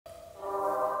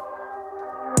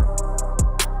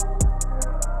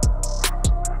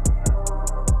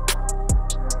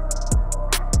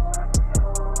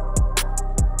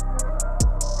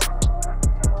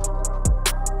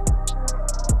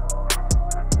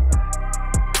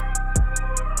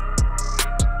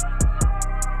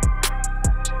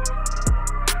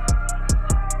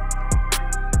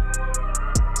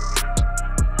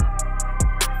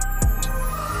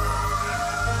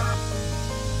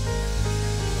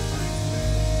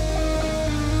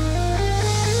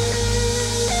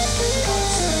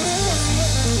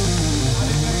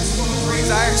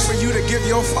ask for you to give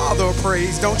your Father a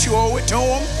praise. Don't you owe it to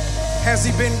him? Has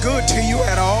he been good to you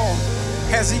at all?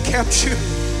 Has he kept you?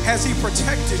 Has he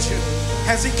protected you?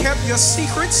 Has he kept your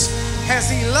secrets?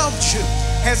 Has he loved you?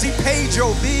 Has he paid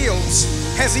your bills?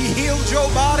 Has he healed your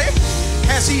body?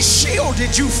 Has he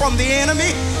shielded you from the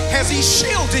enemy? Has he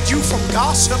shielded you from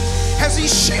gossip? Has he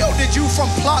shielded you from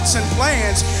plots and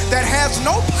plans that has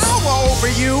no power over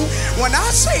you? When I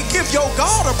say give your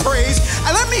God a praise,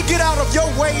 let me get out of your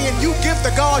way and you give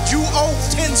the God you owe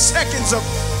 10 seconds of.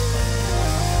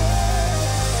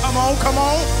 Come on, come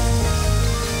on.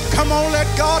 Come on, let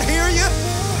God hear you.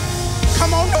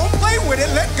 Come on, don't play with it.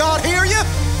 Let God hear you.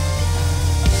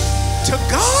 To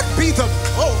God be the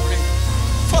glory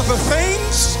for the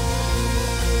things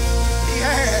he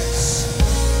has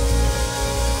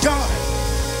done.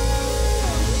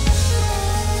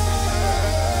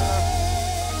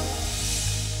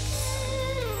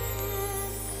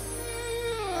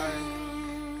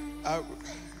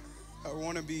 I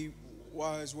want to be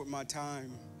wise with my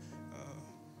time,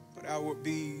 but I would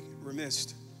be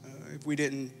remiss if we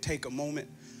didn't take a moment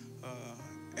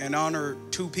and honor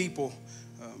two people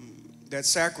that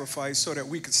sacrificed so that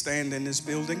we could stand in this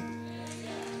building.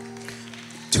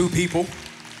 Two people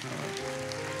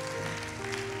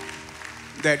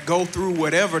that go through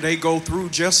whatever they go through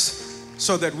just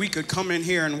so that we could come in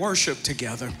here and worship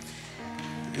together.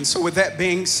 And so with that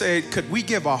being said, could we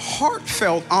give a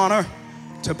heartfelt honor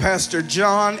to Pastor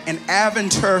John and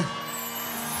Aventer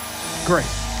Gray?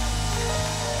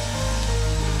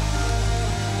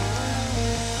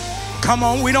 Come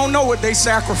on, we don't know what they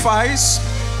sacrifice.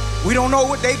 We don't know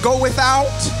what they go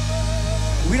without.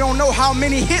 We don't know how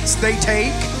many hits they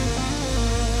take.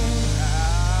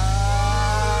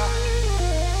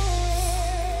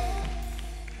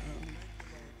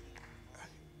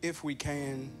 If we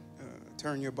can,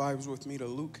 turn your Bibles with me to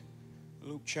Luke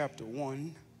chapter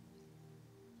 1.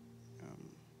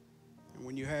 And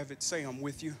when you have it, say I'm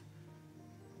with you.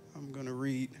 I'm going to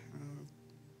read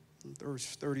verse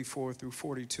 34 through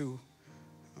 42.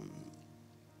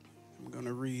 I'm going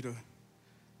to read a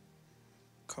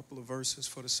couple of verses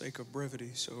for the sake of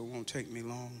brevity, so it won't take me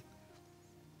long.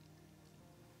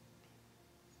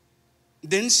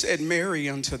 Then said Mary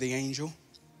unto the angel,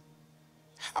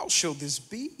 how shall this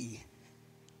be,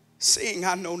 seeing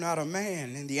I know not a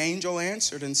man? And the angel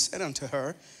answered and said unto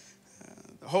her,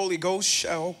 the Holy Ghost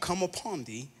shall come upon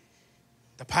thee.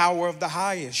 The power of the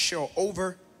highest shall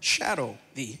overshadow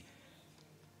thee.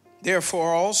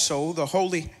 Therefore also the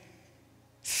holy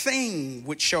thing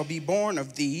which shall be born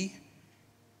of thee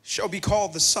shall be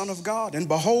called the Son of God. And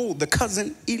behold, the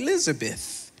cousin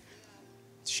Elizabeth,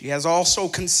 she has also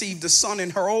conceived a son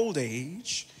in her old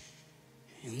age,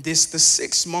 and this the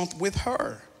 6th month with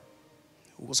her,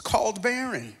 who was called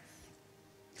barren.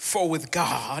 For with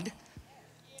God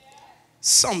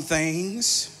some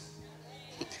things,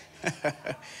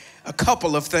 a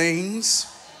couple of things,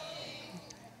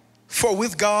 for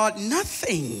with God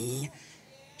nothing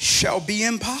shall be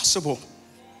impossible.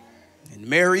 And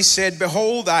Mary said,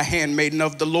 behold, thy handmaiden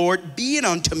of the Lord, be it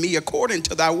unto me according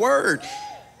to thy word.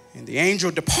 And the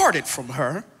angel departed from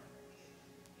her.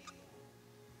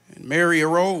 And Mary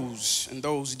arose in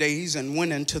those days and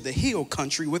went into the hill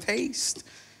country with haste,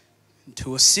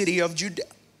 into a city of Judah,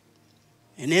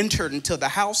 and entered into the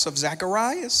house of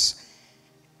Zacharias,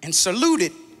 and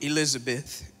saluted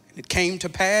Elizabeth. And it came to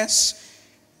pass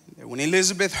that when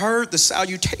Elizabeth heard the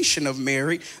salutation of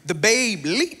Mary, the babe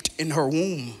leaped in her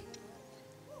womb.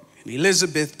 And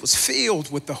Elizabeth was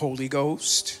filled with the Holy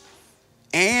Ghost,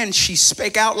 and she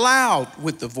spake out loud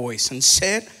with the voice and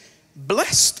said,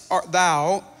 blessed art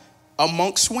thou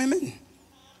amongst women,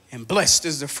 and blessed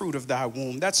is the fruit of thy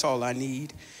womb. That's all I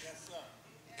need.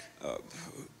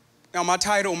 Now, my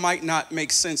title might not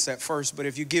make sense at first, but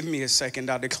if you give me a second,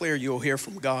 I declare you'll hear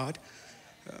from God.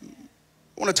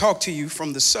 I want to talk to you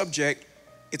from the subject,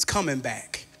 it's coming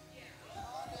back.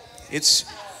 It's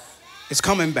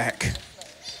coming back.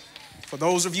 For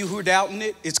those of you who are doubting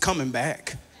it, it's coming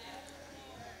back.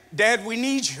 Dad, we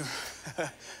need you.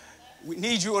 We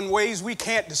need you in ways we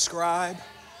can't describe.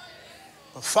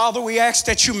 But Father, we ask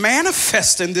that you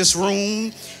manifest in this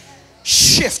room,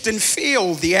 shift and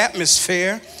fill the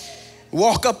atmosphere,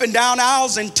 walk up and down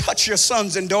aisles and touch your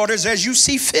sons and daughters as you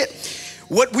see fit.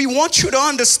 What we want you to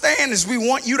understand is we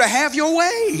want you to have your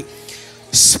way.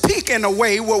 Speak in a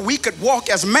way where we could walk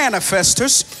as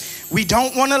manifestors. We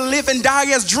don't want to live and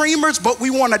die as dreamers, but we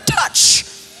want to touch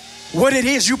what it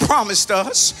is you promised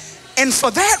us. And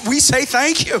for that, we say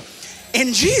thank you.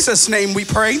 In Jesus' name we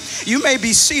pray. You may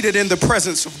be seated in the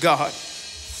presence of God.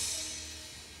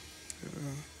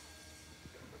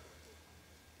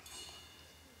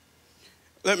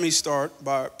 Let me start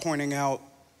by pointing out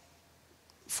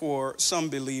for some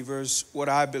believers what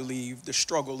I believe the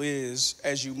struggle is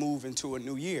as you move into a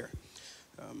new year.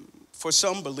 For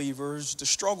some believers, the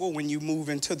struggle when you move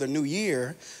into the new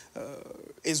year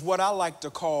is what I like to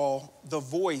call the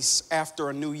voice after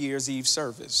a New Year's Eve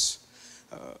service.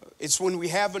 It's when we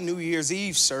have a New Year's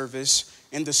Eve service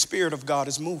and the Spirit of God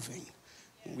is moving.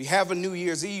 When we have a New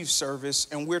Year's Eve service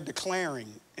and we're declaring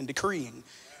and decreeing.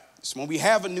 It's when we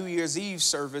have a New Year's Eve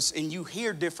service and you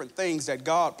hear different things that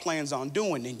God plans on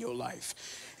doing in your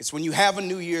life. It's when you have a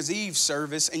New Year's Eve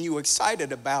service and you're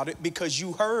excited about it because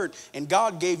you heard and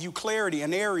God gave you clarity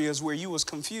in areas where you was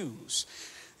confused.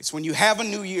 It's when you have a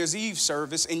New Year's Eve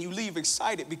service and you leave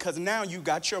excited because now you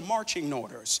got your marching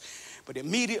orders. But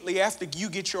immediately after you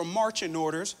get your marching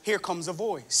orders, here comes a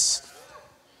voice.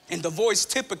 And the voice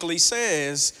typically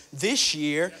says, this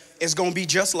year is going to be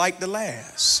just like the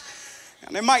last.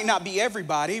 And it might not be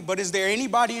everybody, but is there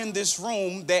anybody in this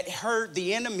room that heard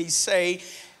the enemy say,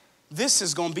 this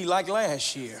is going to be like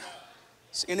last year?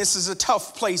 And this is a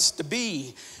tough place to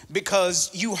be because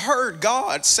you heard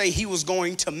God say he was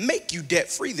going to make you debt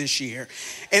free this year.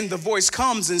 And the voice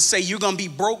comes and say, you're going to be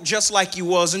broke just like you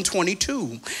was in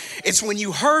 22. It's when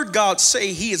you heard God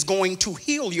say he is going to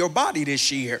heal your body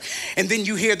this year. And then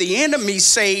you hear the enemy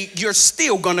say, you're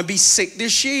still going to be sick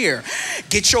this year.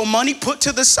 Get your money put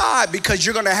to the side because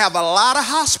you're going to have a lot of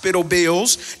hospital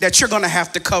bills that you're going to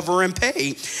have to cover and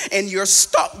pay. And you're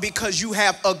stuck because you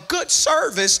have a good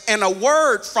service and a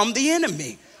word from the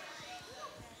enemy.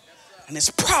 And it's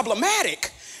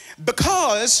problematic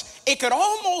because it could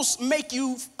almost make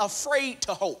you afraid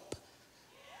to hope.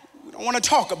 We don't want to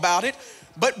talk about it,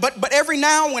 but every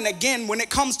now and again when it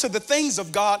comes to the things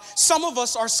of God, some of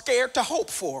us are scared to hope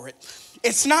for it.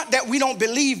 It's not that we don't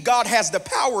believe God has the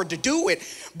power to do it,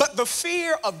 but the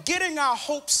fear of getting our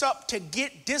hopes up to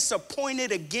get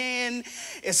disappointed again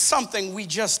is something we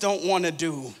just don't want to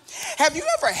do. Have you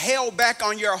ever held back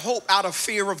on your hope out of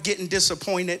fear of getting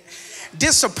disappointed?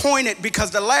 Disappointed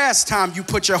because the last time you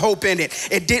put your hope in it,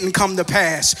 it didn't come to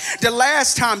pass. The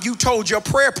last time you told your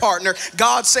prayer partner,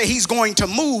 God said he's going to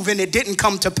move and it didn't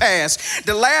come to pass.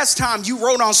 The last time you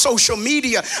wrote on social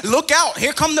media, look out,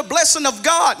 here come the blessing of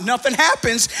God, nothing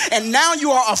happens. And now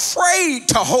you are afraid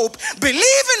to hope, believing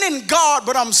in God,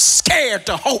 but I'm scared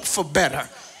to hope for better.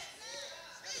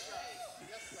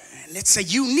 And it's a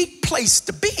unique place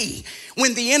to be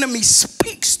when the enemy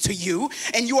speaks to you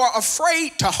and you are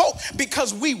afraid to hope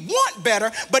because we want better,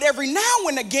 but every now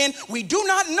and again, we do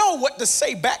not know what to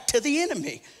say back to the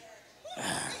enemy.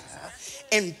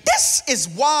 And this is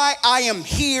why I am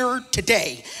here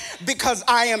today, because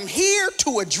I am here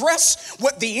to address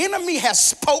what the enemy has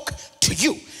spoke to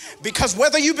you. Because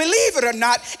whether you believe it or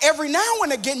not, every now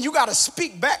and again, you got to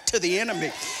speak back to the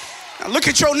enemy. Now look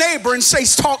at your neighbor and say,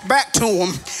 talk back to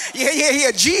him. Yeah.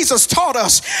 Jesus taught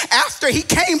us after he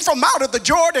came from out of the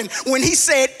Jordan when he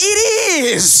said, it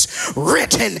is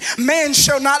written, man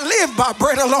shall not live by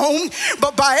bread alone,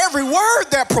 but by every word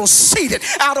that proceeded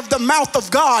out of the mouth of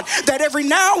God. That every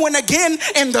now and again,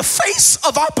 in the face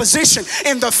of opposition,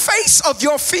 in the face of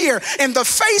your fear, in the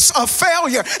face of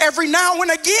failure, every now and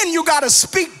again, you got to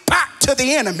speak back to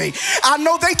the enemy. I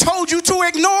know they told you to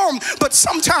ignore him, but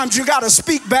sometimes you got to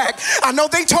speak back. I know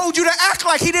they told you to act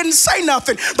like he didn't say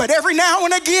nothing, but every now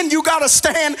and again you got to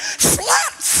stand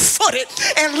flat-footed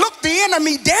and look the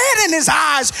enemy dead in his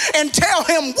eyes and tell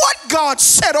him what God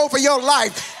said over your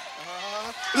life.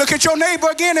 Look at your neighbor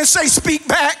again and say, speak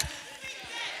back.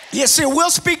 Yes, it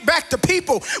will speak back to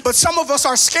people, but some of us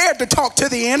are scared to talk to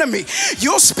the enemy.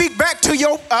 You'll speak back to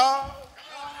your...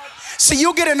 See,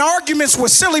 you'll get in arguments with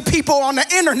silly people on the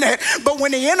internet, but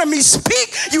when the enemy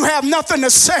speak, you have nothing to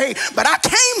say. But I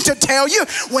came to tell you,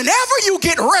 whenever you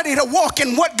get ready to walk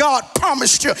in what God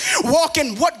promised you, walk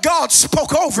in what God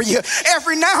spoke over you,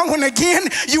 every now and again,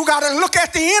 you got to look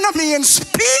at the enemy and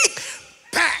speak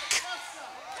back.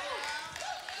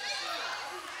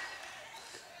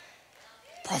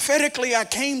 Prophetically, I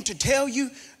came to tell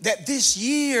you that this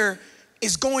year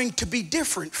is going to be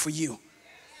different for you.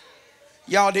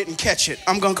 Y'all didn't catch it.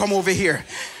 I'm going to come over here.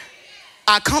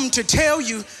 I come to tell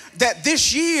you that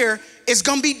this year is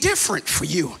going to be different for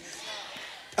you.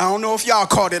 I don't know if y'all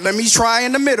caught it. Let me try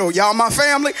in the middle. Y'all my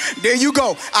family? There you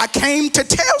go. I came to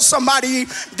tell somebody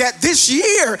that this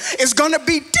year is going to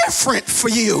be different for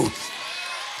you.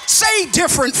 Say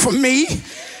different for me.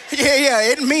 Yeah,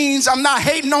 it means I'm not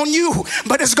hating on you,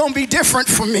 but it's going to be different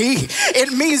for me.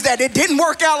 It means that it didn't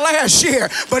work out last year,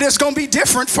 but it's going to be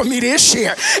different for me this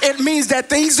year. It means that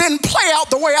things didn't play out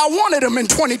the way I wanted them in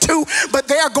 22, but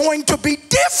they're going to be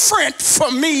different for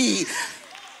me.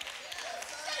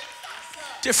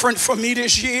 different for me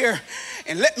this year.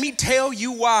 And let me tell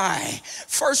you why.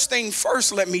 First thing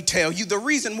first, let me tell you the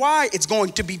reason why it's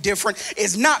going to be different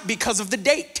is not because of the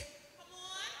date.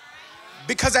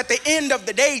 Because at the end of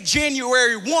the day,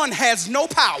 January 1 has no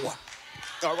power.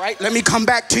 All right, let me come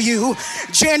back to you.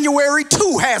 January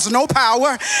 2 has no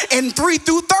power, and 3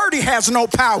 through 30 has no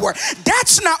power.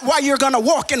 That's not why you're going to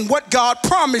walk in what God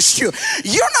promised you.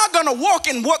 You're not going to walk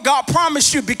in what God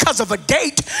promised you because of a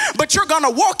date, but you're going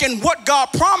to walk in what God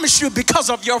promised you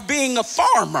because of your being a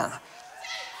farmer.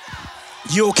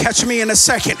 You'll catch me in a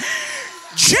second.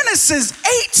 Genesis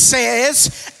 8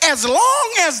 says, as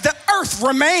long as the earth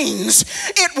remains,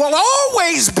 it will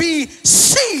always be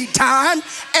seed time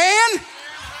and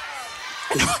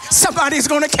somebody's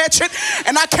going to catch it.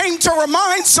 And I came to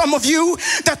remind some of you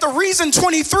that the reason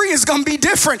 23 is going to be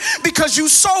different because you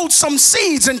sowed some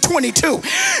seeds in 22.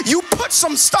 You put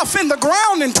some stuff in the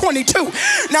ground in 22.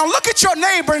 Now look at your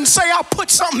neighbor and say, I put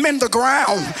something in the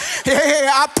ground.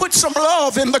 Yeah, I put some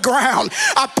love in the ground.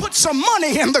 I put some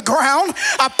money in the ground.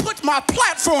 I put my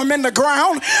platform in the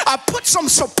ground. I put some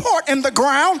support in the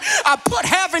ground. I put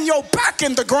having your back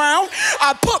in the ground.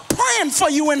 I put praying for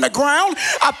you in the ground.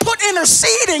 I put interceding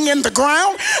in the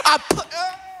ground.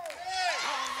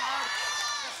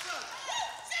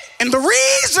 And the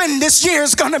reason this year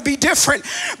is going to be different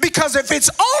because if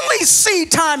it's only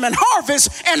seed time and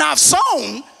harvest and I've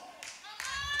sown,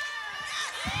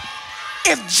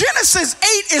 if Genesis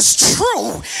 8 is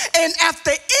true and at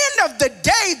the end of the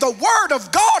day the word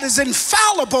of God is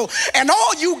infallible and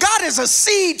all you got is a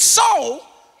seed sow,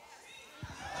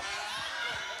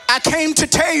 I came to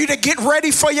tell you to get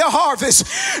ready for your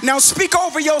harvest. Now speak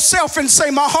over yourself and say,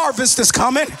 my harvest is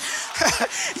coming.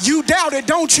 You doubt it,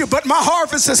 don't you? But my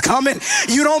harvest is coming.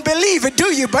 You don't believe it,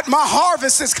 do you? But my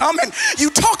harvest is coming.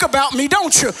 You talk about me,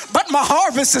 don't you? But my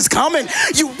harvest is coming.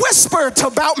 You whisper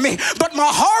about me, but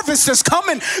my harvest is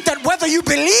coming. That whether you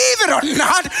believe it or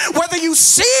not, whether you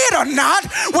see it or not,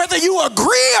 whether you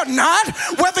agree or not,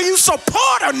 whether you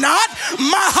support or not,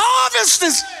 my harvest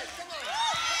is...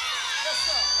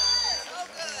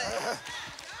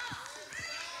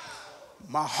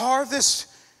 My harvest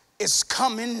is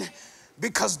coming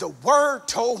because the word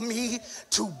told me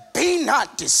to be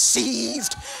not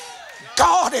deceived.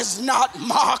 God is not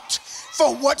mocked,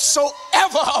 for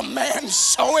whatsoever a man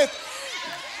soweth,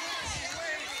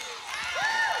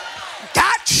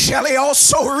 that shall he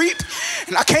also reap.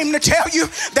 And I came to tell you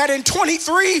that in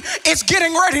 23, it's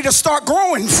getting ready to start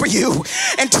growing for you.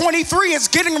 And 23 is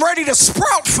getting ready to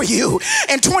sprout for you.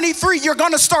 And 23, you're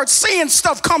going to start seeing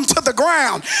stuff come to the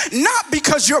ground. Not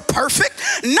because you're perfect,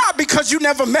 not because you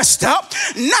never messed up,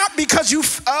 not because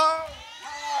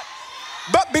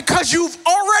but because you've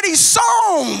already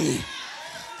sown.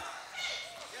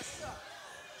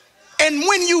 And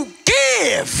when you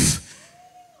give,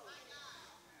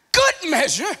 good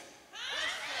measure,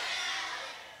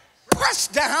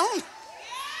 pressed down,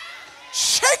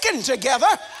 shaken together,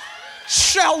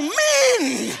 shall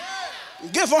men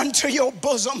give unto your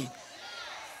bosom. And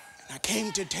I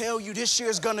came to tell you this year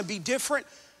is going to be different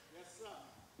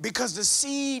because the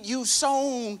seed you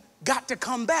sown got to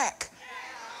come back.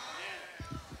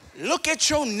 Look at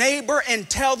your neighbor and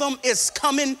tell them it's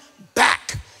coming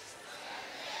back.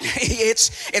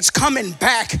 It's coming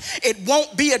back. It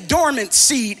won't be a dormant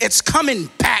seed. It's coming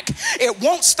back. It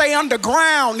won't stay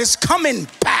underground. It's coming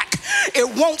back.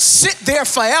 It won't sit there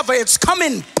forever. It's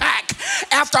coming back.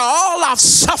 After all I've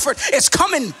suffered, it's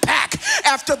coming back.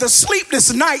 After the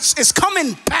sleepless nights, it's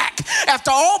coming back.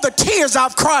 After all the tears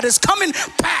I've cried, it's coming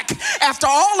back. After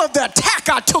all of the attack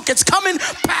I took, it's coming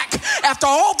back. After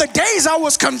all the days I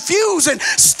was confused and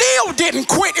still didn't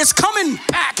quit, it's coming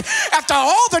back. After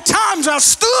all the times I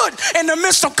stood in the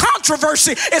midst of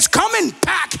controversy, it's coming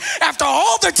back. After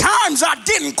all the times I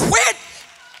didn't quit,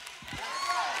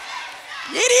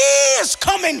 it is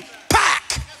coming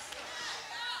back.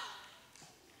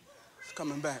 It's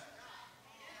coming back.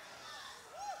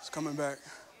 It's coming back.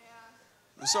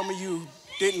 And some of you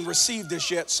didn't receive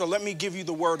this yet, so let me give you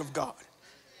the word of God.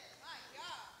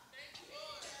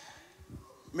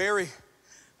 Mary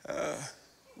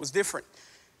was different.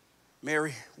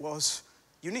 Mary was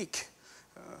unique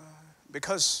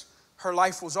because her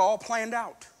life was all planned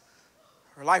out.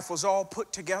 Her life was all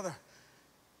put together.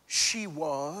 She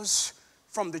was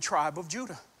from the tribe of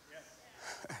Judah.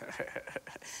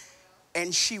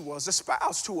 And she was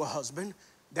espoused to a husband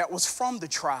that was from the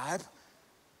tribe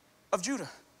of Judah.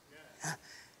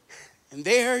 And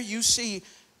there you see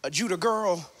a Judah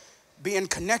girl being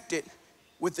connected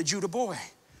with the Judah boy.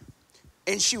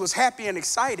 And she was happy and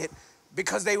excited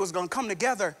because they was going to come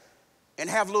together and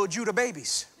have little Judah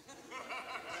babies.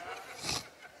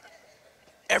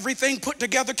 everything put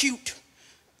together cute,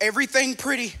 everything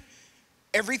pretty,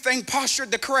 everything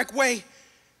postured the correct way,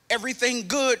 everything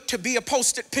good to be a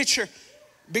posted picture,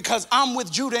 because I'm with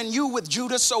Judah and you with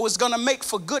Judah, so it's gonna make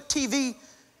for good TV.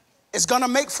 It's gonna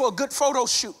make for a good photo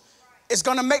shoot. It's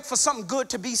gonna make for something good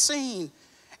to be seen.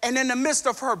 And in the midst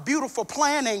of her beautiful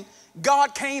planning,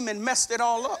 God came and messed it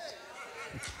all up.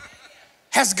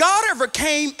 Has God ever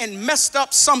came and messed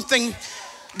up something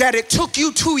that it took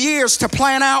you 2 years to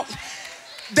plan out?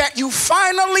 That you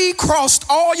finally crossed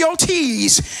all your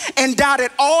T's and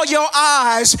dotted all your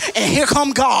I's, and here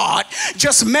come God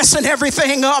just messing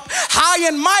everything up, high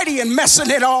and mighty and messing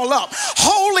it all up,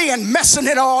 holy and messing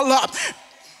it all up.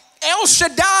 El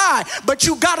Shaddai, but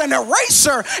you got an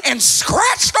eraser and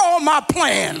scratched all my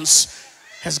plans.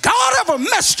 Has God ever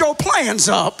messed your plans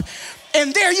up?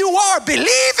 And there you are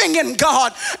believing in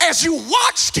God as you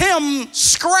watched him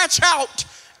scratch out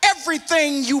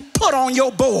everything you put on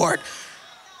your board.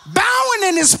 Bowing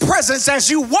in his presence as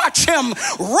you watch him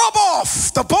rub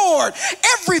off the board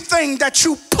everything that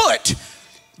you put.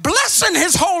 Blessing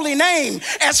his holy name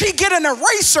as he get an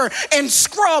eraser and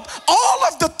scrub all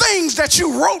of the things that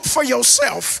you wrote for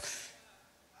yourself.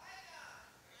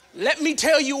 Let me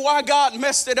tell you why God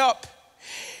messed it up.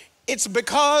 It's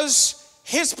because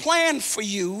his plan for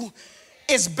you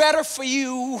is better for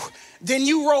you than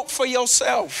you wrote for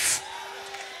yourself.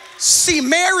 See,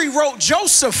 Mary wrote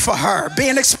Joseph for her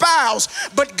being espoused,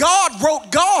 but God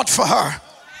wrote God for her.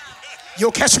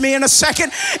 You'll catch me in a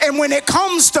second. And when it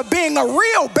comes to being a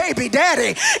real baby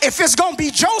daddy, if it's gonna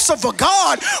be Joseph or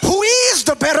God, who is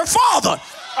the better father?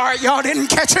 All right, y'all didn't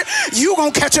catch it. You gonna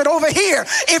catch it over here.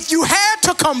 If you had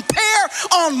to compare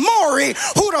on Maury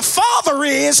who the father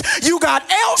is, you got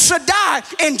El Shaddai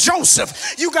and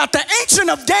Joseph. You got the Ancient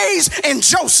of Days and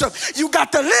Joseph. You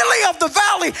got the Lily of the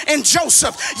Valley and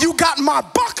Joseph. You got my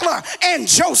buckler and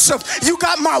Joseph. You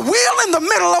got my wheel in the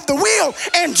middle of the wheel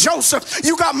and Joseph.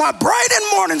 You got my bright and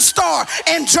morning star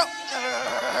and Joseph.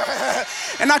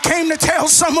 And I came to tell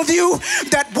some of you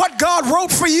that what God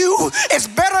wrote for you is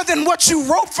better than what you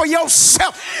wrote for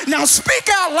yourself. Now speak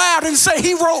out loud and say,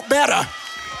 he wrote better.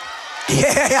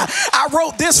 Yeah, I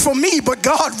wrote this for me, but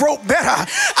God wrote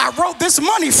better. I wrote this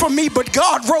money for me, but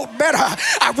God wrote better.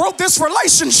 I wrote this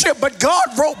relationship, but God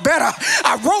wrote better.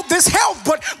 I wrote this health,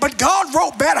 but God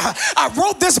wrote better. I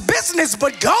wrote this business,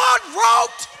 but God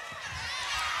wrote.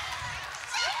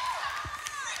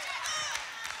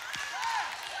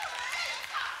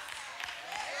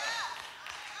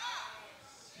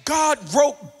 God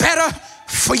wrote better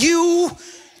for you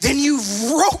than you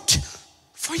wrote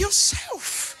for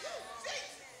yourself.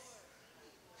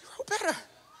 He wrote better.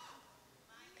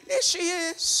 And there she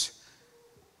is,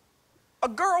 a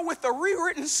girl with a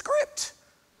rewritten script,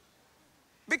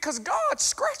 because God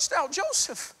scratched out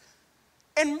Joseph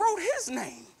and wrote his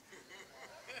name.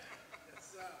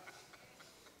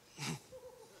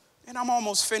 And I'm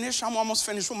almost finished. I'm almost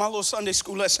finished with my little Sunday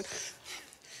school lesson.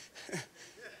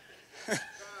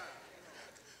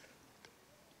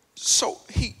 So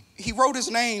he wrote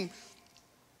his name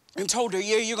and told her,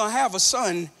 yeah, you're going to have a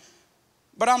son,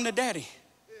 but I'm the daddy.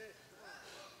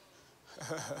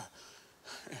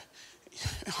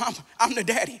 I'm the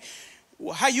daddy.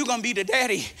 Well, how you going to be the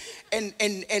daddy? And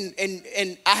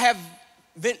I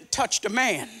haven't touched a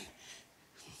man.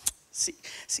 See,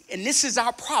 and this is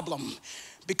our problem,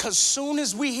 because soon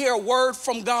as we hear a word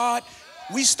from God,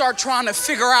 we start trying to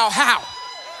figure out how.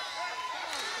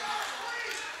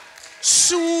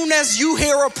 Soon as you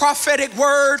hear a prophetic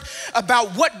word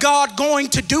about what God going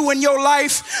to do in your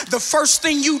life, the first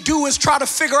thing you do is try to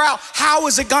figure out, how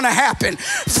is it going to happen?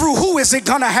 Through who is it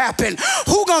going to happen?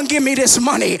 Who going to give me this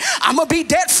money? I'm going to be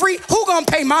debt free. Who going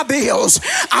to pay my bills?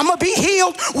 I'm going to be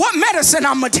healed. What medicine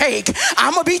I'm going to take?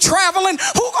 I'm going to be traveling.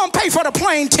 Who going to pay for the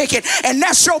plane ticket? And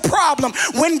that's your problem.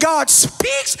 When God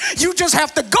speaks, you just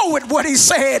have to go with what he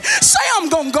said. Say, I'm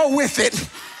going to go with it.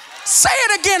 Say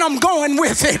it again, I'm going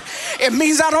with it. It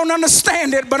means I don't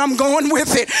understand it, but I'm going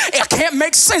with it. I can't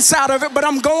make sense out of it, but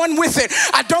I'm going with it.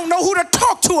 I don't know who to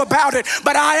talk to about it,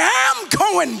 but I am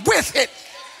going with it.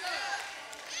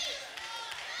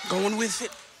 Going with it.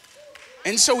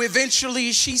 And so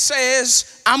eventually she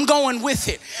says, I'm going with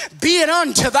it. Be it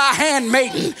unto thy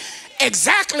handmaiden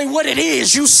exactly what it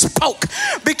is you spoke,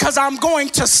 because I'm going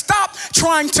to stop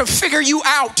trying to figure you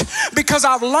out, because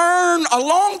I've learned a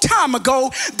long time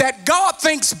ago that God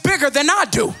thinks bigger than I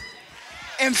do.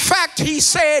 In fact, he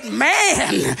said,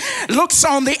 man looks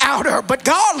on the outer, but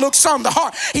God looks on the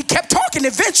heart. He kept talking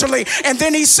eventually, and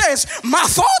then he says, my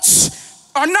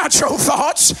thoughts are not your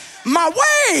thoughts. My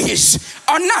ways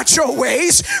are not your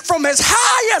ways. From as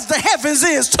high as the heavens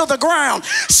is to the ground,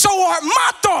 so are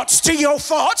my thoughts to your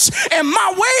thoughts, and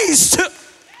my ways to...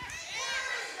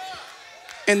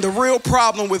 And the real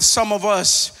problem with some of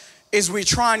us is we're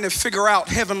trying to figure out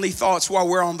heavenly thoughts while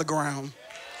we're on the ground.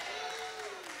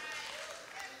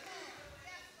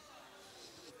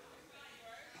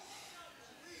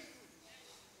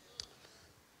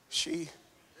 She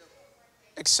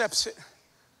accepts it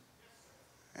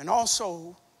and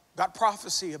also got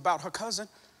prophecy about her cousin.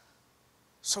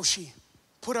 So she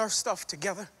put her stuff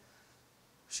together.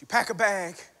 She pack a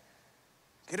bag,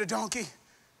 get a donkey,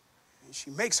 and she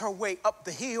makes her way up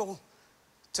the hill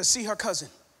to see her cousin.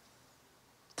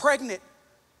 Pregnant,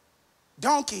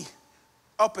 donkey,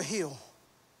 up a hill,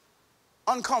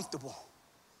 uncomfortable.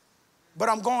 But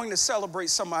I'm going to celebrate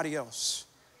somebody else.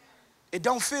 It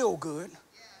don't feel good,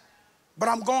 but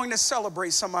I'm going to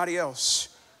celebrate somebody else.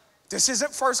 This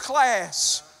isn't first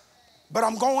class, but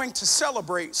I'm going to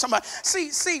celebrate somebody.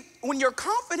 See, when you're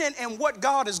confident in what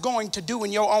God is going to do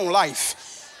in your own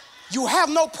life, you have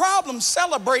no problem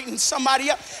celebrating somebody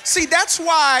else. See, that's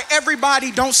why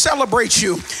everybody don't celebrate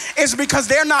you. It's because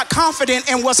they're not confident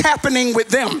in what's happening with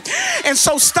them. And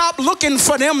so stop looking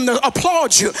for them to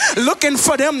applaud you, looking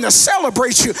for them to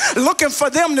celebrate you, looking for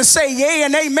them to say yay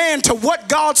and amen to what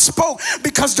God spoke.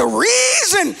 Because the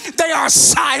reason they are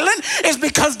silent is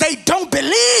because they don't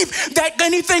believe that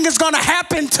anything is going to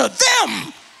happen to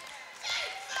them.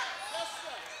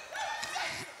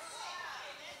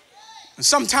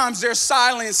 Sometimes their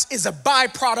silence is a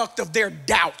byproduct of their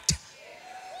doubt.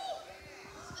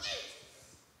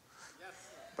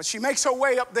 But she makes her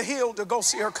way up the hill to go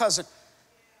see her cousin.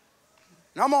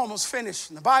 And I'm almost finished.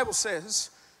 And the Bible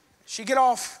says she get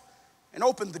off and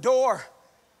open the door.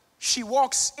 She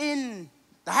walks in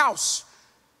the house.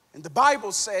 And the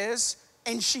Bible says,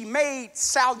 and she made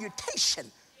salutation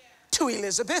to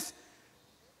Elizabeth.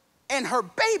 And her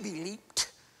baby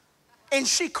leaped. And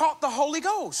she caught the Holy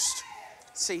Ghost.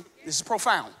 See, this is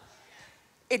profound.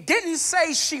 It didn't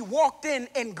say she walked in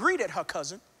and greeted her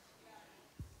cousin.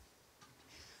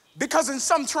 Because in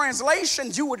some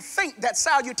translations, you would think that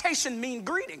salutation means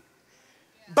greeting.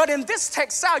 But in this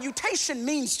text, salutation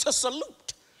means to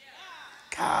salute.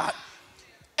 God.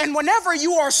 And whenever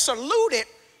you are saluted,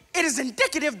 it is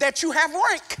indicative that you have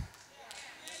rank.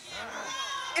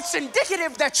 It's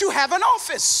indicative that you have an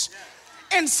office.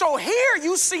 And so here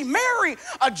you see Mary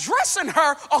addressing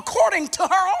her according to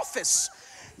her office.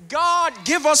 God,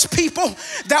 give us people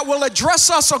that will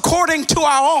address us according to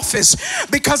our office,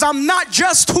 because I'm not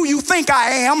just who you think I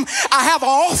am. I have an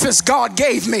office God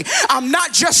gave me. I'm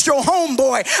not just your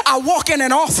homeboy. I walk in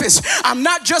an office. I'm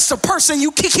not just a person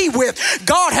you kiki with.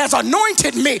 God has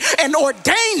anointed me and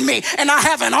ordained me, and I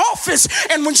have an office.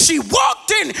 And when she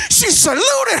walked in, she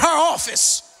saluted her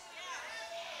office.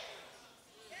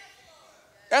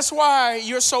 That's why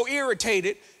you're so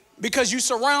irritated, because you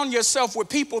surround yourself with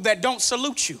people that don't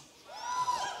salute you.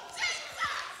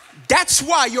 That's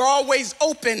why you're always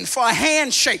open for a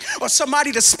handshake or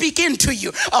somebody to speak into you,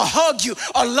 or hug you,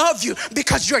 or love you,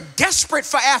 because you're desperate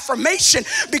for affirmation.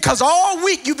 Because all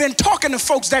week you've been talking to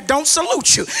folks that don't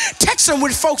salute you, texting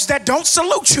with folks that don't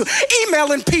salute you,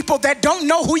 emailing people that don't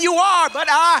know who you are. But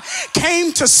I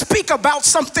came to speak about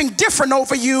something different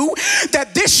over you,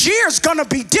 that this year's gonna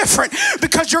be different,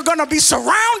 because you're gonna be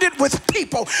surrounded with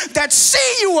people that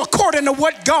see you according to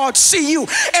what God see you,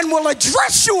 and will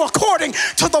address you according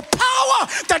to the power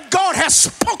that God has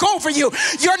spoke over you.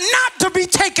 You're not to be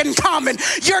taken common.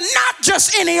 You're not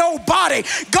just any old body.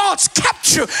 God's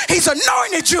kept you. He's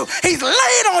anointed you. He's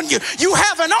laid on you. You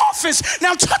have an office.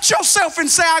 Now touch yourself and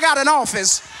say, I got an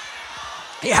office.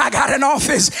 Yeah, I got an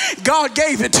office. God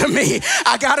gave it to me.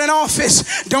 I got an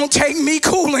office. Don't take me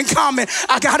cool and common.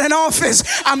 I got an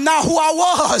office. I'm not who I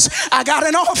was. I got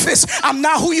an office. I'm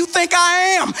not who you think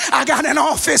I am. I got an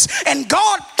office. And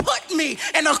God put me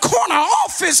in a corner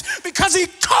office because he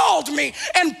called me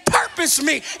and purposed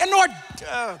me. And Lord,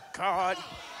 God.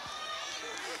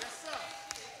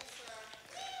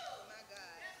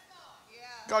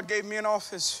 God gave me an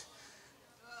office.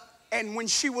 And when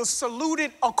she was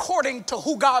saluted according to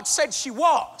who God said she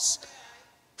was,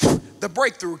 the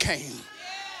breakthrough came.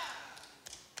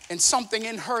 And something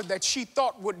in her that she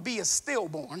thought would be a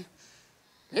stillborn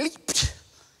leaped,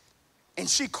 and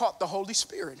she caught the Holy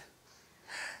Spirit.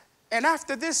 And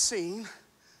after this scene,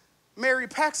 Mary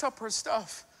packs up her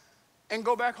stuff and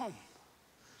go back home.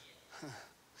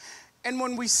 And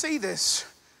when we see this,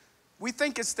 we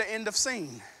think it's the end of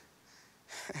scene.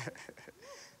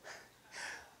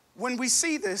 When we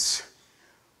see this,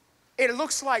 it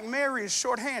looks like Mary is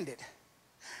shorthanded,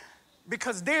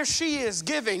 Because there she is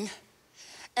giving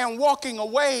and walking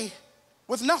away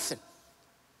with nothing.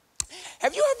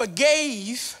 Have you ever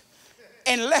gave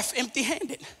and left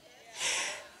empty-handed?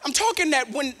 I'm talking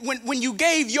that when you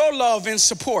gave your love and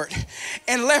support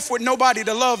and left with nobody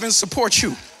to love and support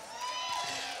you.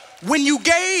 When you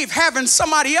gave having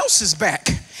somebody else's back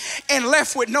and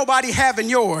left with nobody having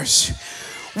yours.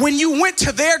 When you went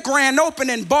to their grand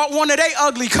opening and bought one of their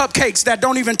ugly cupcakes that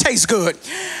don't even taste good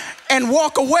and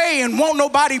walk away and won't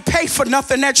nobody pay for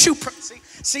nothing that you...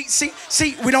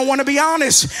 See, we don't want to be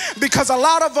honest, because a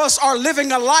lot of us are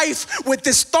living a life with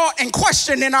this thought and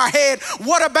question in our head,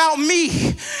 what about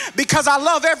me? Because I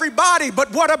love everybody,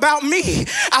 but what about me?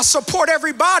 I support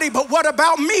everybody, but what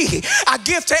about me? I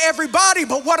give to everybody,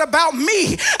 but what about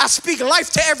me? I speak life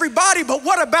to everybody, but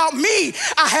what about me?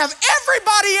 I have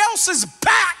everybody else's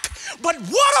back, but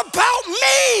what about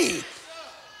me?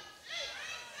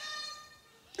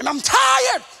 And I'm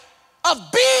tired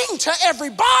of being to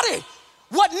everybody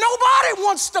what nobody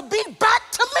wants to be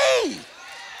back to me.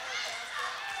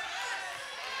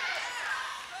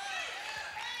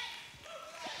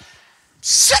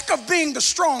 Sick of being the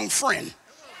strong friend.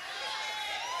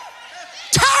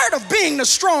 Tired of being the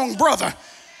strong brother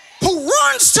who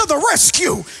runs to the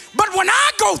rescue, but when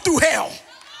I go through hell,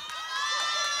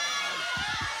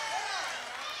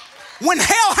 when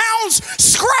hellhounds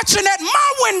scratching at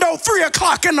my window 3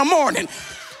 o'clock in the morning,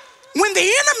 when the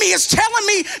enemy is telling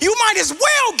me you might as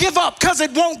well give up because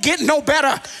it won't get no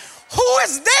better, who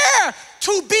is there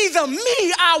to be the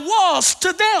me I was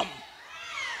to them?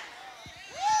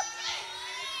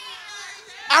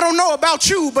 I don't know about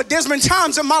you, but there's been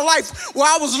times in my life where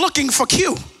I was looking for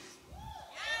Q.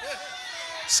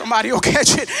 Somebody will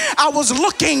catch it. I was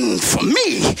looking for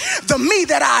me, the me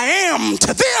that I am to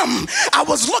them. I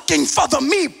was looking for the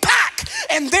me back,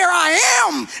 and there I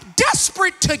am,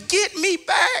 desperate to get me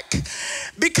back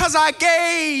because I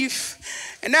gave.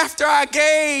 And after I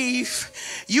gave,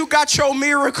 you got your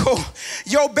miracle.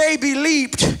 Your baby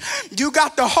leaped. You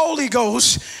got the Holy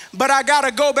Ghost, but I got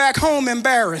to go back home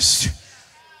embarrassed.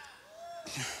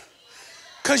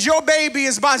 Because your baby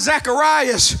is by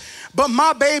Zacharias, but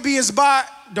my baby is by...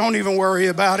 Don't even worry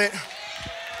about it.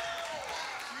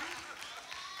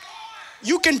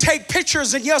 You can take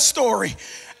pictures in your story.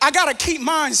 I got to keep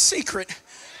mine secret.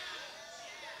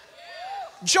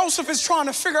 Joseph is trying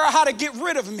to figure out how to get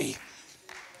rid of me.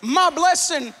 My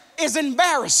blessing is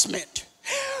embarrassment.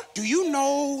 Do you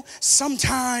know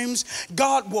sometimes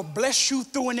God will bless you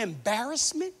through an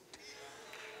embarrassment?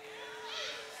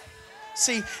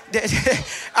 See,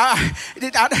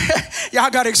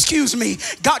 y'all got to excuse me.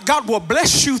 God will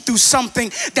bless you through something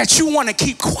that you want to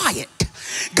keep quiet.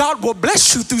 God will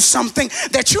bless you through something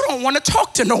that you don't want to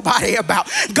talk to nobody about.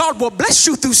 God will bless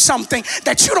you through something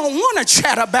that you don't want to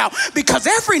chat about, because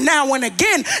every now and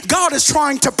again, God is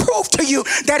trying to prove to you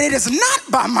that it is not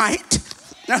by might,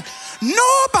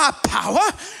 nor by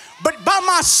power, but by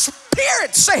my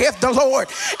spirit, saith the Lord.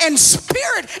 And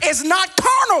spirit is not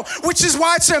carnal, which is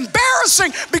why it's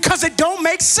embarrassing, because it don't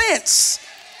make sense.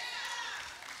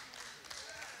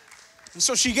 And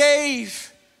so she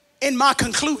gave, in my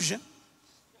conclusion,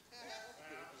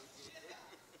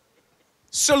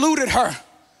 saluted her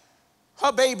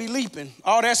baby leaping.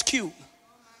 Oh, that's cute.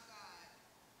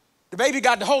 The baby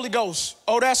got the Holy Ghost.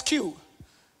 Oh, that's cute.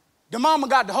 The mama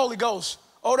got the Holy Ghost.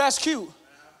 Oh, that's cute.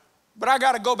 But I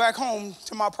got to go back home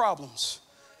to my problems.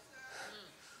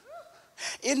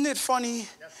 Isn't it funny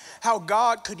how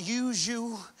God could use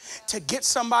you to get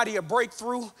somebody a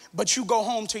breakthrough, but you go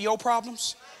home to your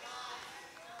problems?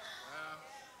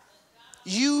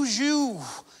 Use you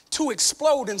to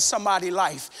explode in somebody's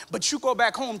life, but you go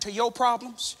back home to your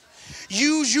problems.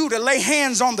 Use you to lay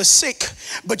hands on the sick,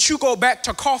 but you go back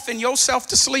to coughing yourself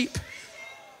to sleep.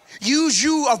 Use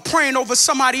you of praying over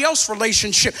somebody else's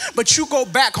relationship, but you go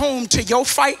back home to your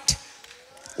fight.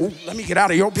 Ooh, let me get out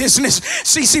of your business.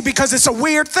 See, because it's a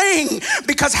weird thing.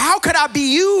 Because how could I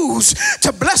be used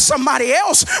to bless somebody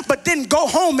else, but then go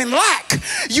home and lack?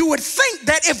 You would think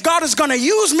that if God is going to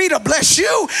use me to bless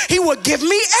you, he would give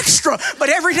me extra. But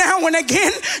every now and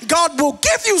again, God will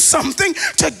give you something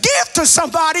to give to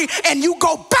somebody, and you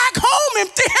go back home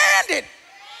empty-handed.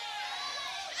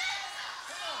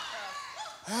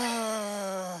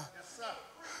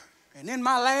 And in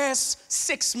my last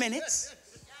 6 minutes,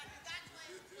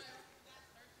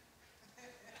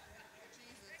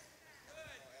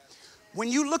 when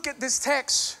you look at this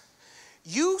text,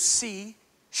 you see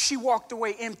she walked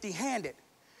away empty-handed.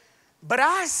 But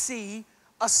I see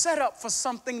a setup for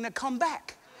something to come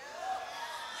back.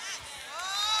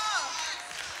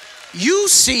 You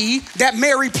see that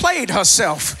Mary played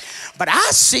herself. But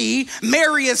I see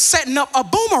Mary is setting up a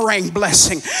boomerang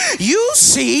blessing. You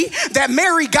see that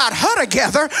Mary got her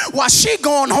together while she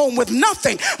going home with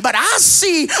nothing. But I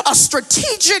see a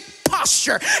strategic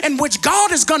posture in which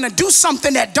God is going to do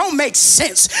something that don't make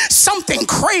sense, something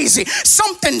crazy,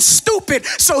 something stupid.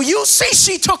 So you see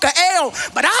she took a L,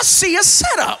 but I see a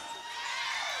setup.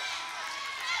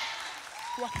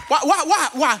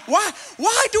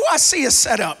 Why do I see a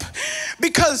setup?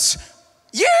 Because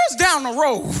years down the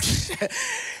road,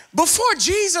 before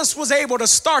Jesus was able to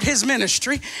start his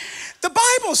ministry, the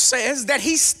Bible says that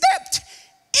he stepped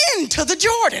into the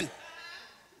Jordan.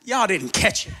 Y'all didn't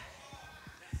catch it.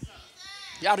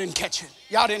 Y'all didn't catch it.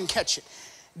 Y'all didn't catch it.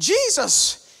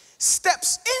 Jesus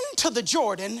steps into the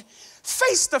Jordan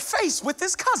face to face with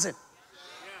his cousin.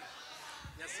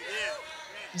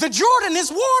 The Jordan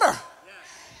is water.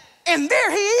 And there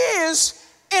he is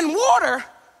in water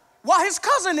while his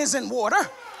cousin is in water,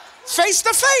 face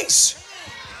to face.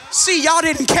 See, y'all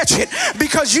didn't catch it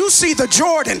because you see the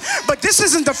Jordan, but this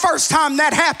isn't the first time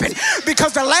that happened,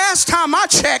 because the last time I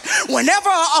checked, whenever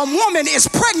a woman is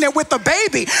pregnant with a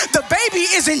baby, the baby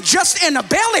isn't just in a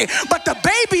belly, but the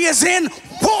baby is in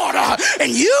water.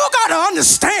 And you got to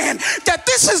understand that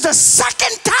this is the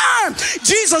second time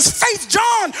Jesus faced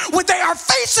John where they are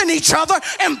facing each other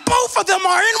and both of them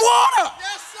are in water.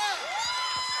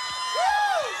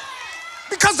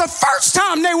 Because the first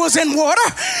time they was in water,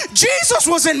 Jesus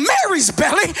was in Mary's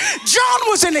belly, John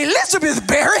was in Elizabeth's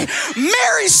belly,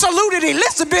 Mary saluted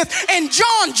Elizabeth, and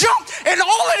John jumped, and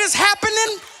all of this happened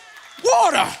in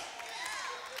water.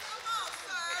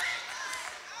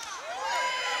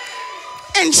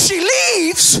 And she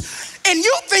leaves, and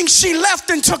you think she left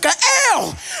and took an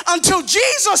L until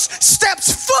Jesus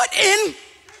steps foot in.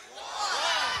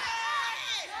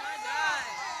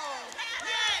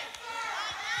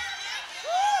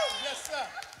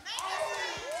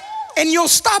 And you'll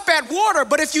stop at water,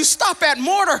 but if you stop at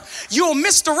water, you'll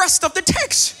miss the rest of the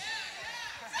text.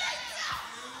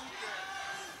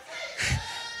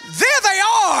 There they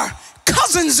are,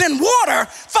 cousins in water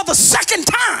for the second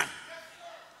time.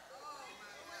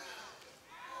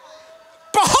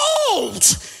 Behold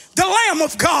the Lamb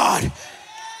of God,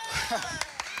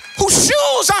 whose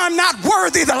shoes I'm not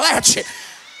worthy to latch it.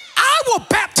 I will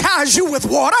baptize you with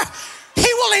water.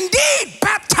 He will indeed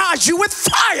baptize you with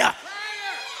fire.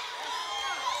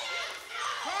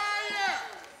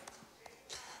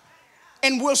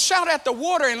 And we'll shout at the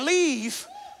water and leave,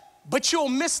 but you'll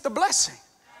miss the blessing.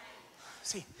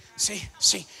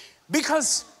 See.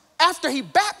 Because after he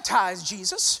baptized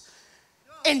Jesus,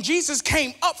 and Jesus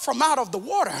came up from out of the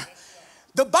water,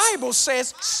 the Bible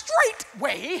says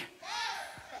straightway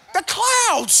the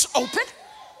clouds opened,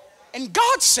 and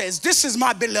God says, "This is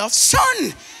my beloved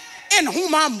Son, in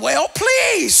whom I'm well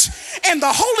pleased." And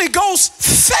the Holy Ghost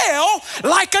fell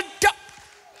like a dove.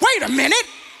 Wait a minute.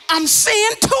 I'm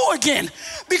seeing two again,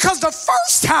 because the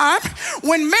first time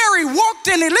when Mary walked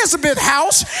in Elizabeth's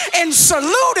house and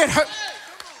saluted her,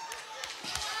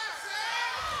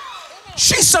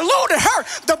 she saluted her.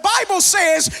 The Bible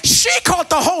says she caught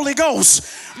the Holy Ghost,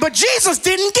 but Jesus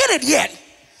didn't get it yet.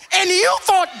 And you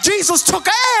thought Jesus took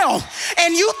an L,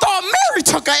 and you thought Mary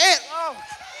took an L.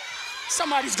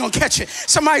 Somebody's going to catch it.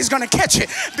 Somebody's going to catch it,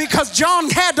 because John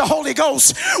had the Holy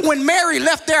Ghost when Mary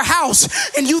left their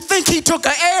house, and you think he took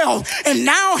an L, and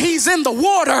now he's in the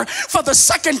water for the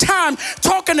second time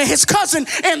talking to his cousin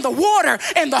in the water,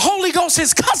 and the Holy Ghost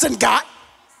his cousin got.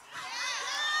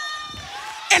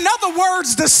 In other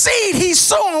words, the seed he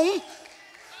sown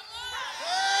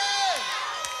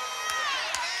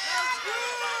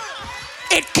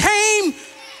it came.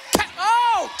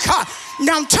 Oh, God.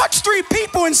 Now touch three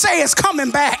people and say it's coming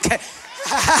back.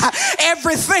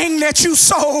 Everything that you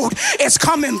sowed is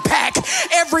coming back.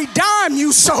 Every dime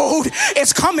you sowed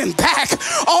is coming back.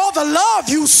 All the love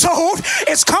you sowed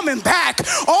is coming back.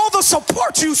 All the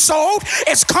support you sowed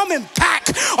is coming back.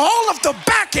 All of the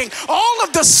backing, all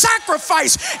of the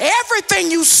sacrifice, everything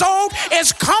you sowed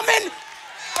is coming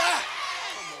back.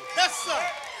 Yes, sir.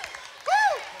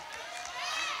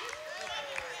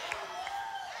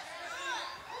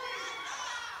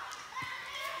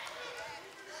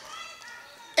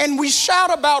 And we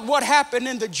shout about what happened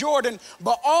in the Jordan,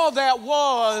 but all that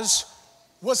was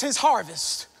his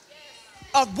harvest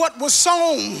of what was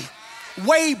sown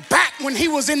way back when he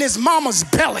was in his mama's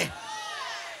belly.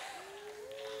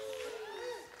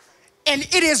 And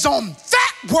it is on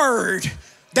that word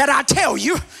that I tell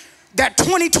you that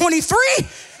 2023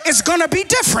 is going to be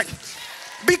different.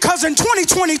 Because in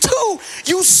 2022,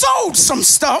 you sold some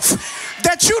stuff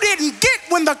that you didn't get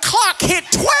when the clock hit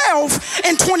 12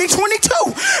 in 2022.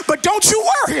 But don't you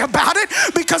worry about it,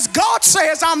 because God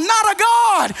says, I'm not a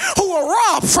God who will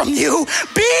rob from you.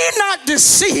 Be not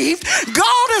deceived.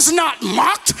 God is not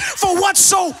mocked. For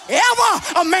whatsoever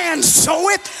a man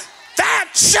soweth, that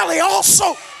shall he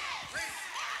also.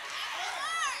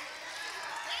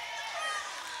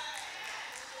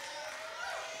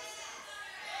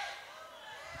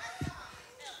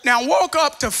 Now walk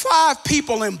up to 5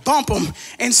 people and bump them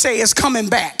and say, it's coming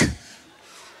back.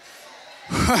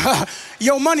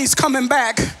 Your money's coming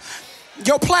back.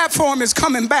 Your platform is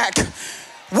coming back.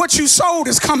 What you sold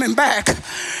is coming back.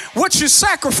 What you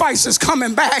sacrificed is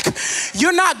coming back.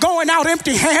 You're not going out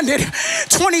empty-handed.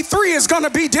 23 is going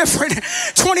to be different.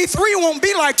 23 won't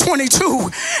be like 22.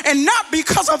 And not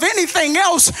because of anything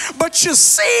else, but your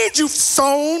seed you've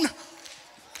sown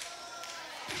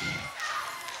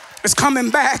is coming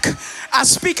back. I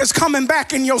speak it's coming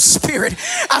back in your spirit.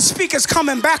 I speak it's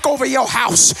coming back over your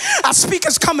house. I speak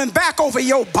it's coming back over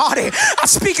your body. I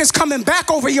speak it's coming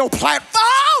back over your platform.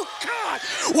 Oh, God.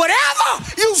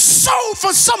 Whatever you sold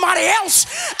for somebody else,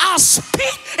 I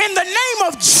speak in the name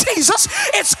of Jesus,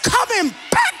 it's coming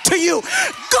back to you.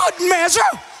 Good measure,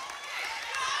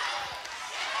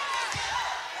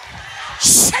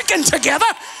 shaken together,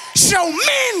 shall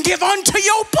men give unto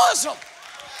your bosom.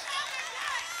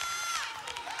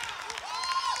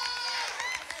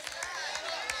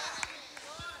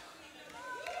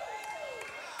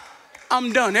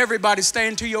 I'm done. Everybody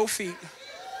stand to your feet.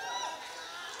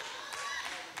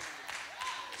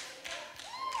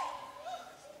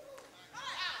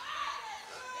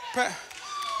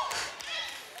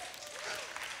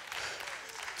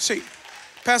 See,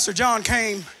 Pastor John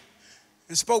came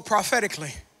and spoke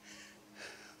prophetically.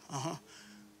 But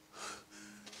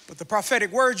the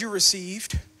prophetic word you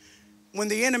received, when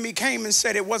the enemy came and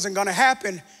said it wasn't going to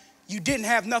happen, you didn't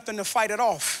have nothing to fight it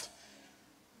off.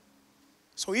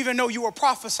 So even though you were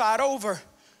prophesied over,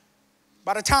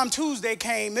 by the time Tuesday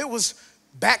came, it was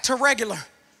back to regular.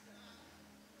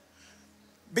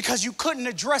 Because you couldn't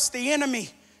address the enemy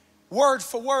word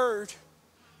for word.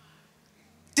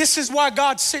 This is why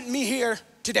God sent me here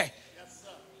today.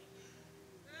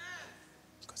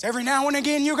 Because every now and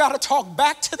again, you got to talk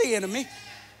back to the enemy.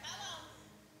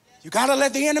 You got to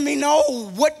let the enemy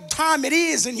know what time it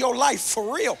is in your life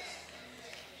for real.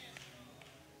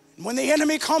 When the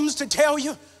enemy comes to tell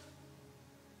you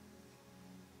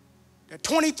that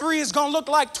 23 is going to look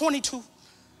like 22,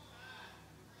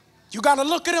 you got to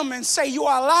look at him and say, you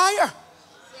are a liar.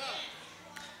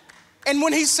 And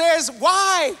when he says,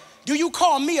 why do you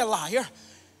call me a liar?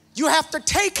 You have to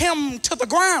take him to the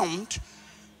ground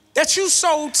that you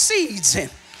sowed seeds in.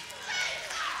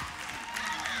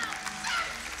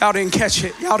 Y'all didn't catch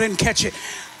it. Y'all didn't catch it.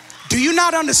 Do you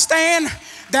not understand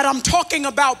that I'm talking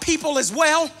about people as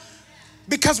well?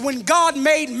 Because when God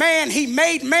made man, he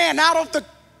made man out of the...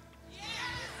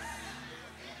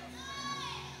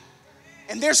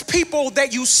 And there's people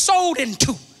that you sold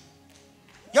into.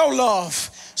 Your love,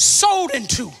 sold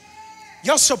into.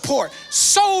 Your support,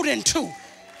 sold into.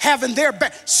 Having their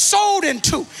back, sold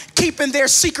into. Keeping their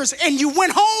secrets. And you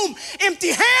went home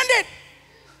empty-handed.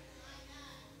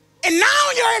 And now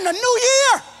you're in the new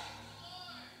year.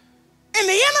 And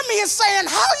the enemy is saying,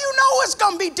 how you know it's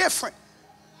going to be different?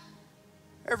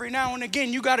 Every now and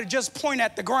again, you got to just point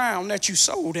at the ground that you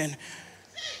sowed in.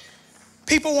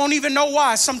 People won't even know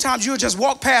why. Sometimes you'll just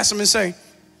walk past them and say,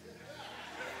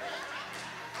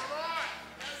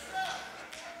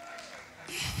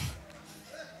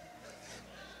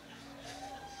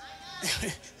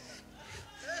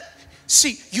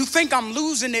 see, you think I'm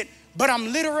losing it, but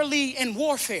I'm literally in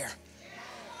warfare.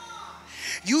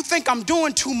 You think I'm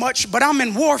doing too much, but I'm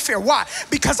in warfare. Why?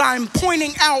 Because I'm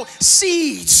pointing out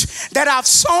seeds that I've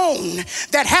sown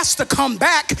that has to come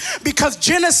back, because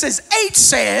Genesis 8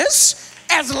 says,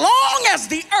 as long as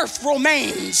the earth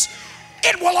remains,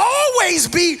 it will always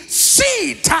be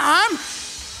seed time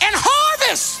and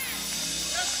harvest.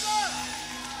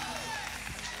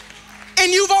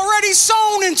 And you've already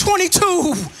sown in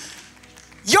 22.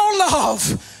 Your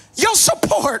love, your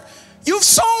support, you've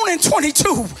sown in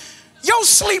 22. Your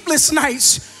sleepless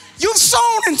nights, you've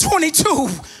sown in 22,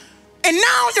 and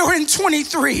now you're in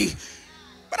 23.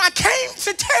 But I came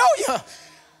to tell you,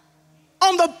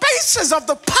 on the basis of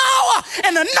the power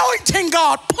and anointing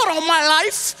God put on my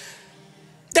life,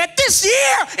 that this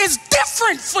year is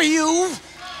different for you.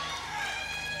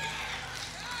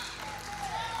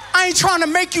 I ain't trying to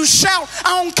make you shout.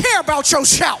 I don't care about your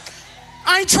shout.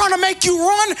 I ain't trying to make you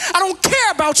run. I don't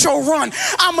care about your run.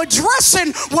 I'm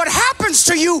addressing what happens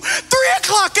to you 3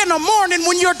 o'clock in the morning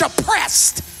when you're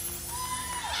depressed,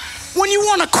 when you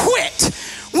want to quit,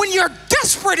 when you're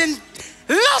desperate and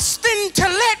lusting to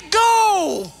let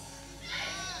go.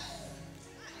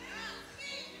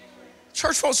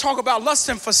 Church folks talk about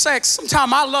lusting for sex.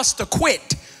 Sometimes I lust to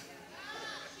quit.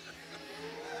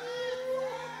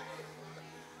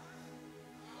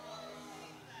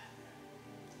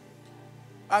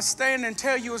 I stand and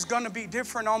tell you it's going to be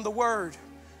different on the word.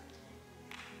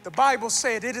 The Bible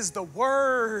said it is the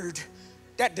word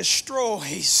that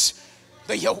destroys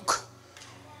the yoke.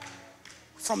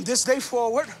 From this day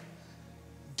forward,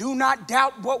 do not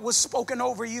doubt what was spoken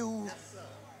over you.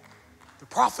 The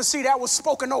prophecy that was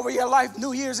spoken over your life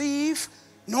New Year's Eve,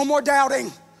 no more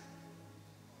doubting.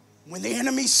 When the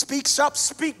enemy speaks up,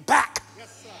 speak back.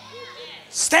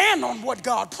 Stand on what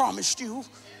God promised you.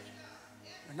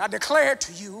 And I declare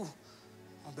to you,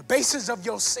 on the basis of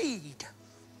your seed,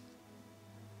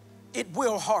 it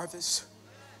will harvest.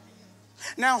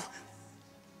 Now,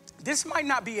 this might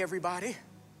not be everybody,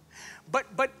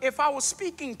 but if I was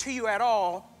speaking to you at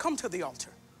all, come to the altar.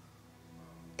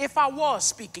 If I was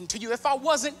speaking to you, if I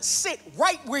wasn't, sit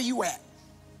right where you at.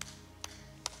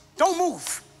 Don't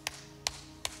move.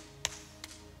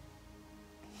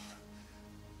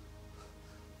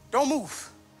 Don't move.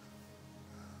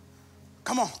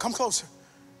 Come on, come closer.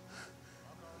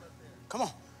 Come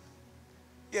on.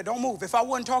 Yeah, don't move. If I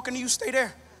wasn't talking to you, stay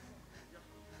there.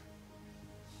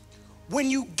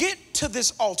 When you get to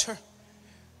this altar,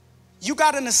 you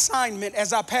got an assignment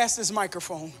as I pass this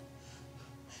microphone.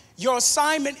 Your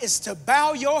assignment is to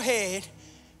bow your head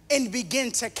and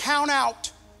begin to count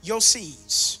out your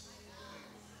seeds.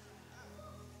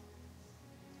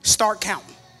 Start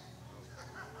counting.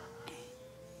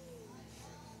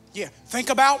 Yeah, think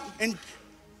about in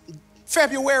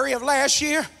February of last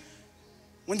year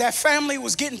when that family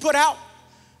was getting put out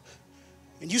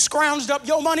and you scrounged up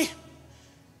your money,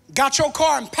 got your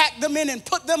car and packed them in and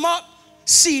put them up.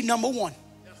 Seed number 1.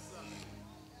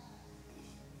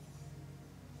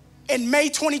 In May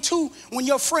 22, when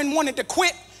your friend wanted to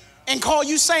quit and call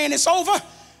you saying it's over,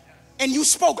 and you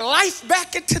spoke life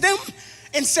back into them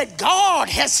and said, God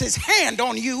has his hand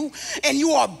on you and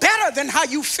you are better than how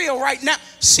you feel right now.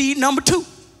 Seed number 2.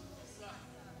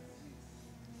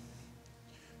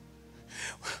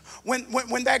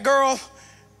 When that girl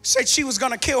said she was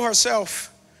going to kill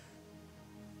herself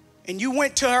and you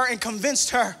went to her and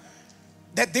convinced her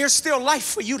that there's still life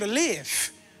for you to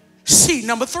live. Seed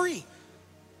number 3.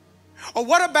 Or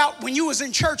what about when you was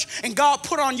in church and God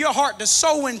put on your heart to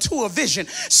sow into a vision,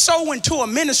 sow into a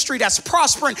ministry that's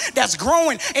prospering, that's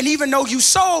growing, and even though you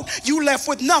sowed, you left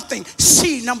with nothing.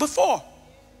 Seed number 4.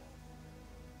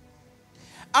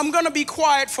 I'm going to be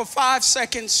quiet for 5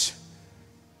 seconds,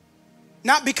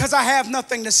 not because I have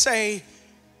nothing to say,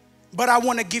 but I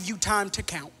want to give you time to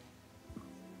count.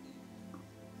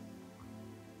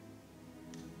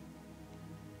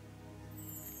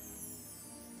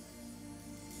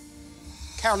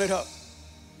 Count it up.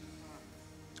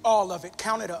 All of it,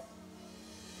 count it up.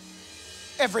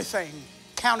 Everything,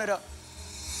 count it up.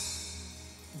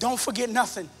 Don't forget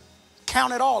nothing.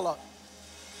 Count it all up.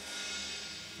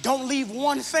 Don't leave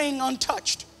one thing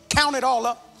untouched. Count it all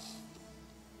up.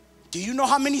 Do you know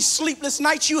how many sleepless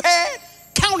nights you had?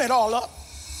 Count it all up.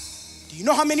 Do you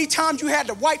know how many times you had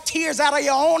to wipe tears out of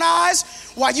your own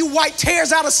eyes while you wipe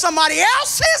tears out of somebody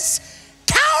else's?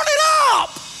 Count it up.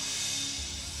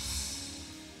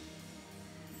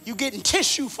 You getting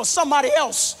tissue for somebody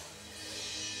else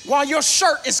while your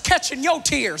shirt is catching your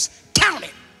tears. Count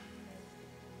it.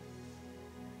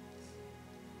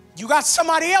 You got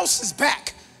somebody else's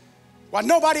back while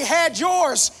nobody had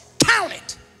yours. Count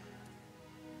it.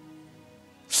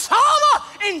 Father,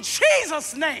 in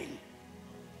Jesus' name,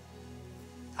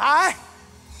 I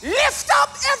lift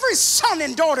up every son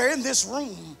and daughter in this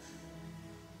room.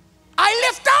 I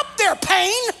lift up their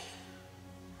pain.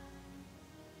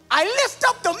 I lift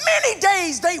up the many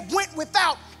days they went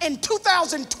without in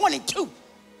 2022.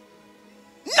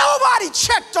 Nobody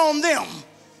checked on them.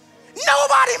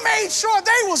 Nobody made sure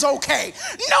they was okay.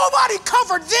 Nobody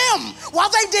covered them while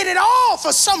they did it all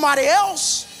for somebody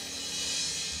else.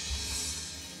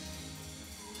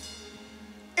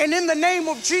 And in the name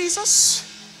of Jesus,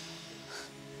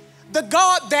 the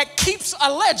God that keeps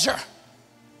a ledger,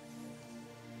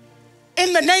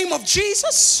 in the name of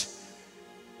Jesus,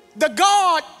 the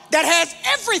God that has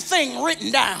everything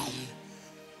written down,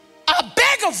 I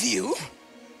beg of you,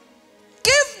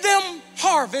 give them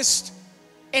harvest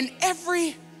in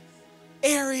every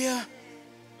area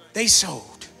they sowed.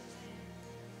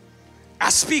 I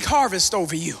speak harvest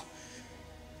over you.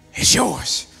 It's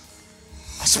yours.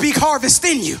 I speak harvest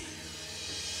in you.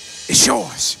 It's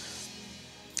yours.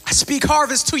 I speak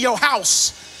harvest to your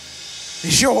house.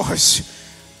 It's yours.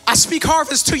 I speak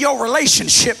harvest to your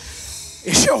relationship.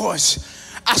 It's yours.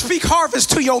 I speak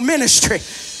harvest to your ministry.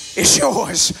 It's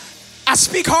yours. I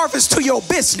speak harvest to your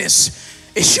business.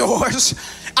 It's yours.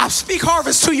 I speak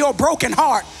harvest to your broken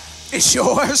heart. It's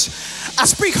yours. I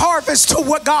speak harvest to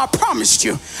what God promised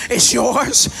you. It's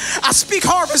yours. I speak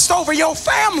harvest over your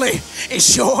family.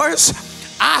 It's yours.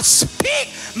 I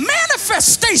speak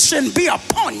manifestation be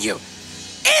upon you.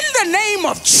 In the name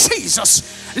of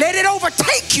Jesus, let it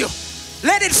overtake you.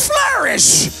 Let it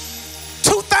flourish.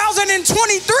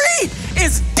 2023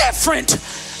 is different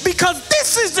because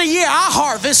this is the year I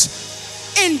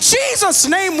harvest. In Jesus'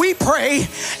 name we pray.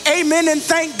 Amen and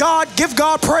thank God. Give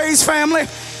God praise, family.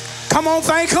 Come on,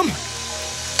 thank him.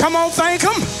 Come on, thank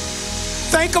him.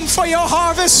 Thank him for your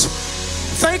harvest.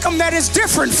 Thank him that it's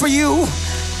different for you.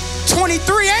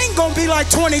 23 ain't gonna be like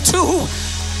 22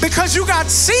 because you got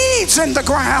seeds in the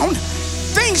ground,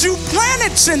 things you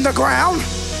planted in the ground.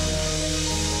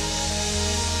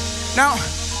 Now,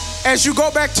 as you go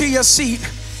back to your seat,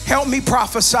 help me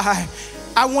prophesy.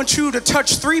 I want you to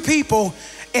touch 3 people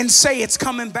and say it's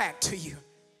coming back to you.